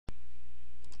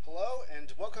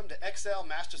welcome to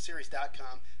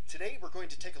excelmasterseries.com. Today we're going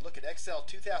to take a look at Excel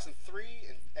 2003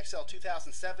 and Excel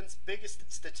 2007's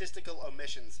biggest statistical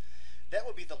omissions. That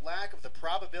would be the lack of the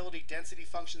probability density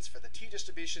functions for the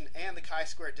t-distribution and the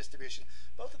chi-square distribution.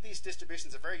 Both of these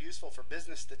distributions are very useful for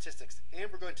business statistics,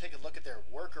 and we're going to take a look at their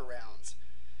workarounds.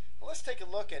 Well, let's take a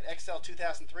look at Excel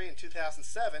 2003 and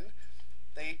 2007.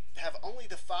 They have only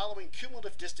the following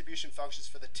cumulative distribution functions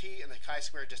for the t and the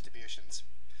chi-square distributions.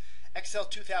 Excel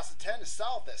 2010 has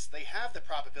solved this. They have the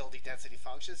probability density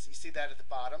functions. You see that at the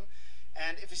bottom.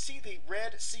 And if you see the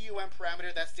red CUM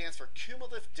parameter, that stands for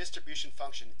cumulative distribution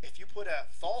function. If you put a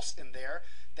false in there,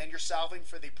 then you're solving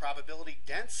for the probability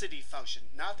density function,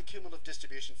 not the cumulative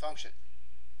distribution function.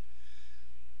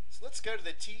 So let's go to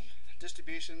the t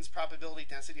distribution's probability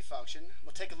density function.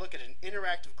 We'll take a look at an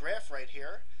interactive graph right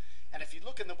here. And if you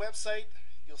look in the website,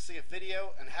 you'll see a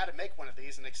video on how to make one of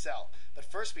these in Excel. But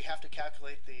first we have to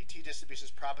calculate the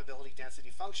t-distribution's probability density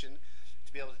function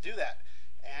to be able to do that.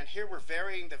 And here we're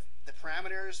varying the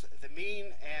parameters, the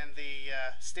mean and the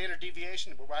standard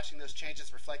deviation. We're watching those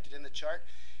changes reflected in the chart.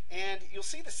 And you'll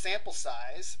see the sample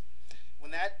size.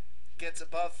 When that gets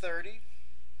above 30,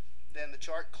 then the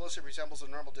chart closely resembles a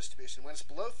normal distribution. When it's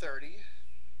below 30,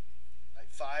 like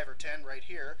 5 or 10 right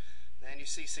here, then you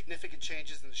see significant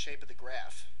changes in the shape of the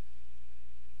graph.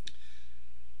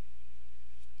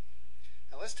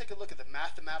 Now let's take a look at the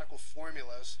mathematical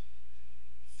formulas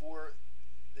for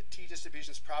the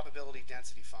t-distribution's probability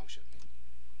density function.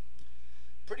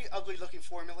 Pretty ugly looking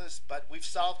formulas, but we've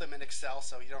solved them in Excel,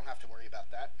 so you don't have to worry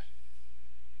about that.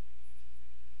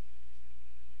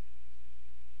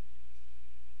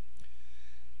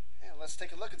 And let's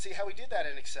take a look and see how we did that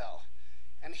in Excel.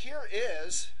 And here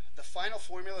is the final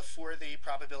formula for the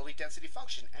probability density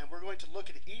function. And we're going to look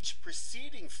at each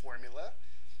preceding formula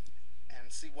and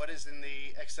see what is in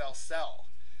the Excel cell.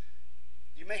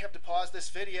 You may have to pause this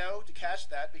video to catch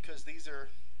that because these are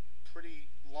pretty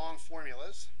long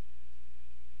formulas.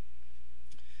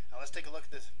 Now let's take a look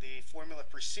at the formula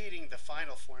preceding the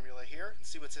final formula here and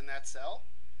see what's in that cell.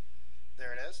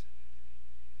 There it is.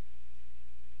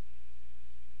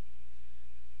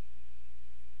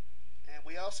 And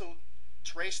we also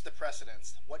trace the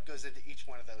precedence, what goes into each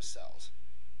one of those cells.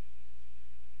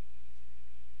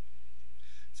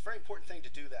 It's a very important thing to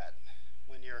do that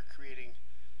when you're creating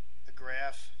a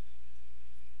graph.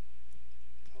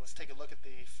 Well, let's take a look at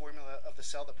the formula of the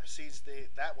cell that precedes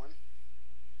that one.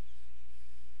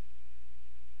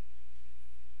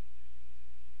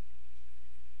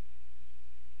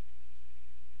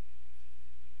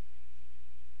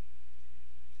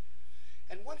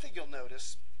 And one thing you'll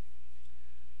notice,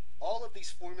 all of these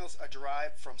formulas are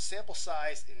derived from sample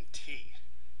size in t.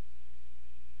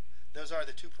 Those are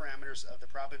the two parameters of the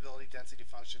probability density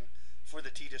function for the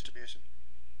t-distribution.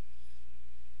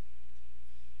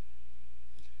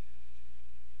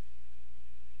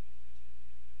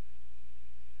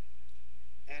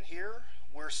 And here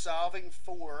we're solving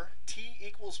for t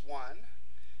equals 1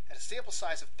 at a sample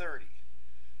size of 30.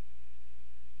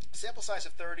 Sample size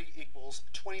of 30 equals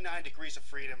 29 degrees of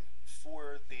freedom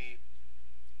for the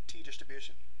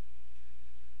t-distribution.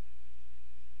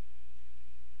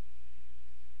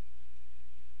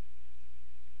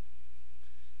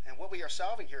 And what we are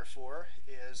solving here for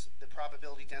is the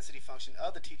probability density function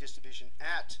of the t-distribution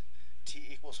at t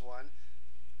equals 1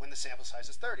 when the sample size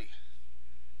is 30.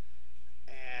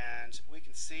 And we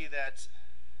can see that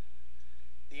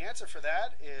the answer for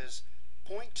that is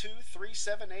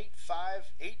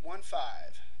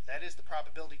 0.23785,815. That is the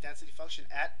probability density function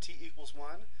at t equals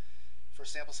 1 for a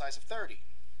sample size of 30.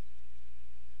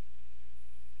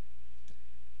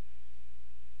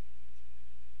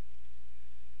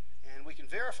 And we can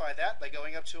verify that by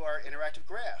going up to our interactive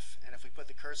graph. And if we put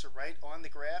the cursor right on the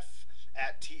graph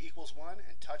at t equals 1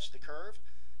 and touch the curve,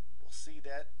 we'll see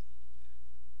that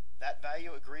that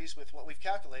value agrees with what we've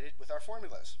calculated with our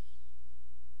formulas.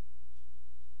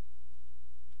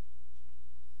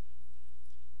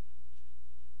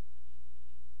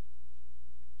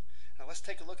 Now let's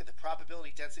take a look at the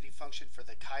probability density function for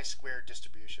the chi-square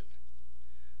distribution.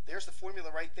 There's the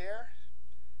formula right there.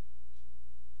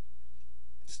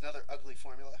 It's another ugly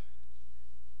formula.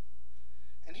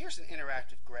 And here's an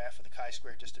interactive graph of the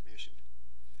chi-square distribution.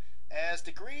 As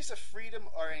degrees of freedom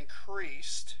are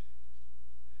increased,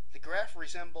 the graph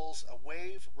resembles a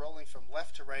wave rolling from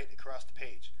left to right across the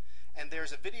page. And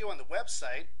there's a video on the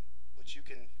website, which you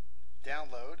can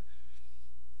download,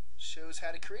 shows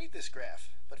how to create this graph.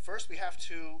 But first we have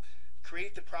to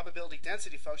create the probability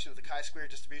density function of the chi-square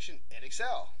distribution in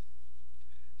Excel.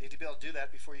 You need to be able to do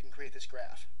that before you can create this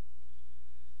graph.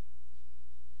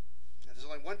 Now, there's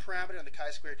only one parameter in the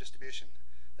chi-square distribution.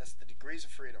 That's the degrees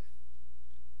of freedom.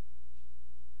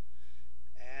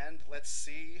 And let's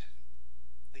see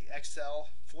the Excel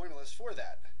formulas for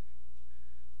that.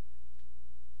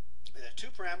 There are two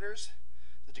parameters,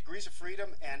 the degrees of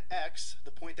freedom and x, the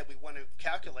point that we want to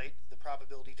calculate the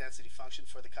probability density function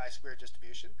for the chi-square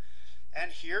distribution.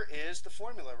 And here is the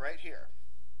formula right here.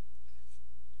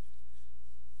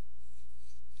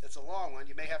 It's a long one.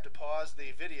 You may have to pause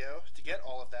the video to get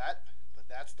all of that, but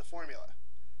that's the formula.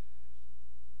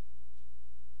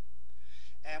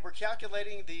 And we're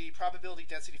calculating the probability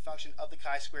density function of the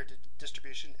chi-square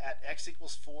distribution at x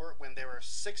equals 4 when there are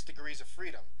 6 degrees of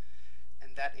freedom.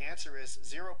 And that answer is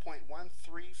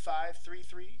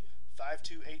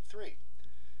 0.135335283.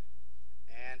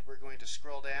 And we're going to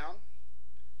scroll down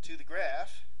to the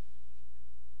graph.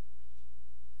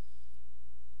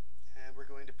 And we're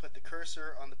going to put the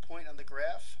cursor on the point on the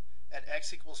graph at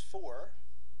x equals 4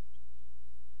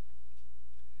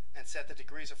 and set the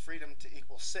degrees of freedom to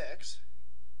equal 6.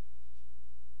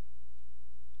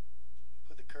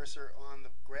 Put the cursor on the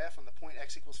graph on the point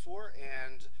x equals 4,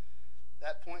 and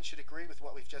that point should agree with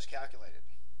what we've just calculated.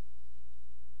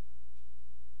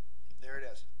 There it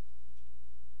is.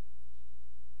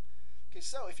 Okay,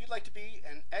 so if you'd like to be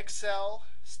an Excel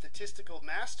statistical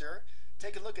master,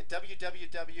 take a look at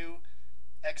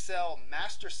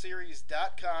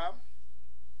www.excelmasterseries.com,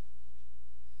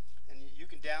 and you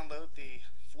can download the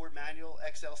Ford Manual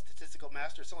Excel Statistical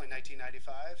Master. It's only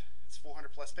 $19.95. It's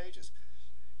 400 plus pages.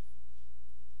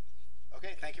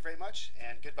 Okay, thank you very much,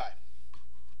 and goodbye.